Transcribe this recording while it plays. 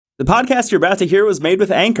The podcast you're about to hear was made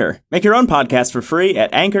with Anchor. Make your own podcast for free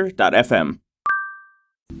at anchor.fm.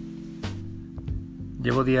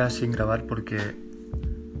 Llevo días sin grabar porque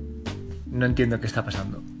no entiendo qué está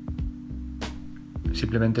pasando.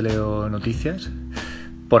 Simplemente leo noticias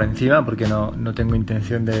por encima porque no tengo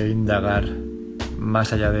intención de indagar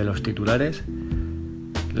más allá de los titulares.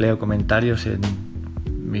 Leo comentarios en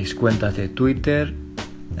mis cuentas de Twitter,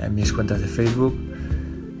 en mis cuentas de Facebook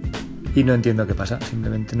y no entiendo qué pasa.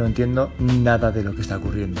 Simplemente no entiendo nada de lo que está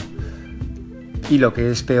ocurriendo. Y lo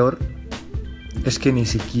que es peor es que ni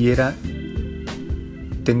siquiera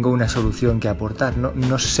tengo una solución que aportar.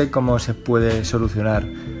 No sé cómo se puede solucionar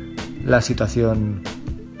la situación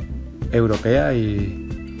europea y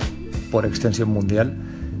por extensión mundial.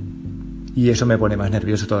 Y eso me pone más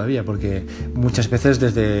nervioso todavía, porque muchas veces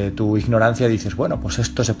desde tu ignorancia dices, bueno, pues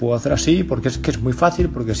esto se puede hacer así, porque es que es muy fácil,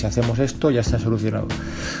 porque si hacemos esto ya está solucionado.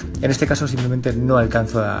 En este caso simplemente no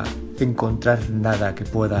alcanzo a encontrar nada que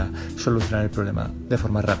pueda solucionar el problema de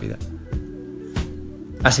forma rápida.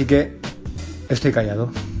 Así que estoy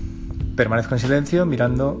callado, permanezco en silencio,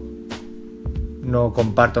 mirando, no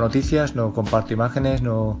comparto noticias, no comparto imágenes,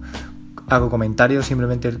 no hago comentarios,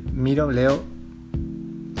 simplemente miro, leo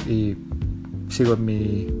y sigo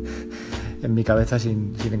en mi cabeza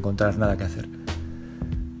sin encontrar nada que hacer.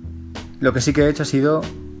 Lo que sí que he hecho ha sido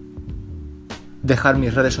dejar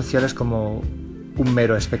mis redes sociales como un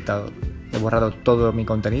mero espectador. He borrado todo mi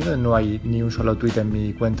contenido, no hay ni un solo tweet en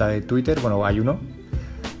mi cuenta de Twitter, bueno, hay uno,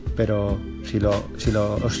 pero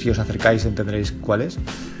si os acercáis entenderéis cuál es.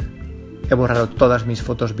 He borrado todas mis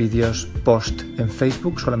fotos, vídeos, post en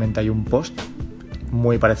Facebook, solamente hay un post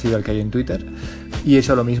muy parecido al que hay en Twitter, y he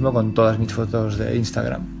hecho lo mismo con todas mis fotos de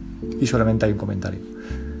Instagram y solamente hay un comentario.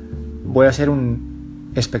 Voy a ser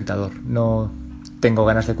un espectador, no tengo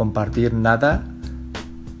ganas de compartir nada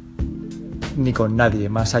ni con nadie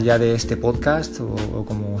más allá de este podcast o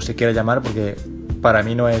como se quiera llamar, porque para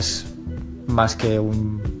mí no es más que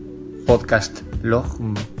un podcast log,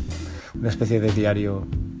 una especie de diario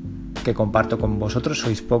que comparto con vosotros.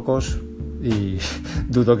 Sois pocos y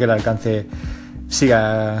dudo que el alcance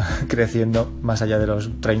siga creciendo más allá de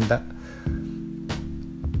los 30.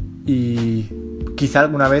 Y quizá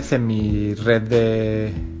alguna vez en mi red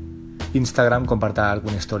de Instagram comparta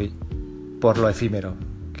algún story por lo efímero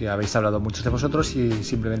que habéis hablado muchos de vosotros y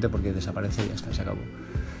simplemente porque desaparece y ya está, se acabó.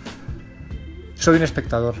 Soy un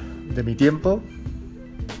espectador de mi tiempo.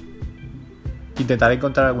 Intentaré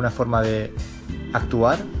encontrar alguna forma de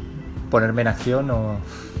actuar, ponerme en acción o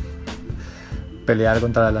pelear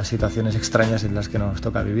contra las situaciones extrañas en las que nos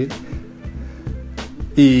toca vivir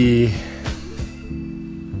y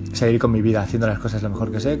seguir con mi vida haciendo las cosas lo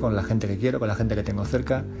mejor que sé, con la gente que quiero, con la gente que tengo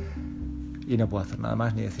cerca, y no puedo hacer nada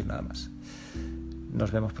más ni decir nada más.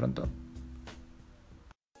 Nos vemos pronto.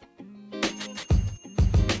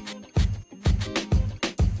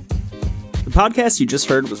 The podcast you just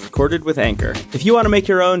heard was recorded with Anchor. If you want to make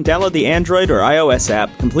your own, download the Android or iOS app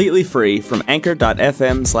completely free from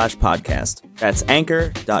anchor.fm/podcast. That's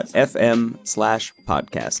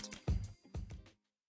anchor.fm/podcast.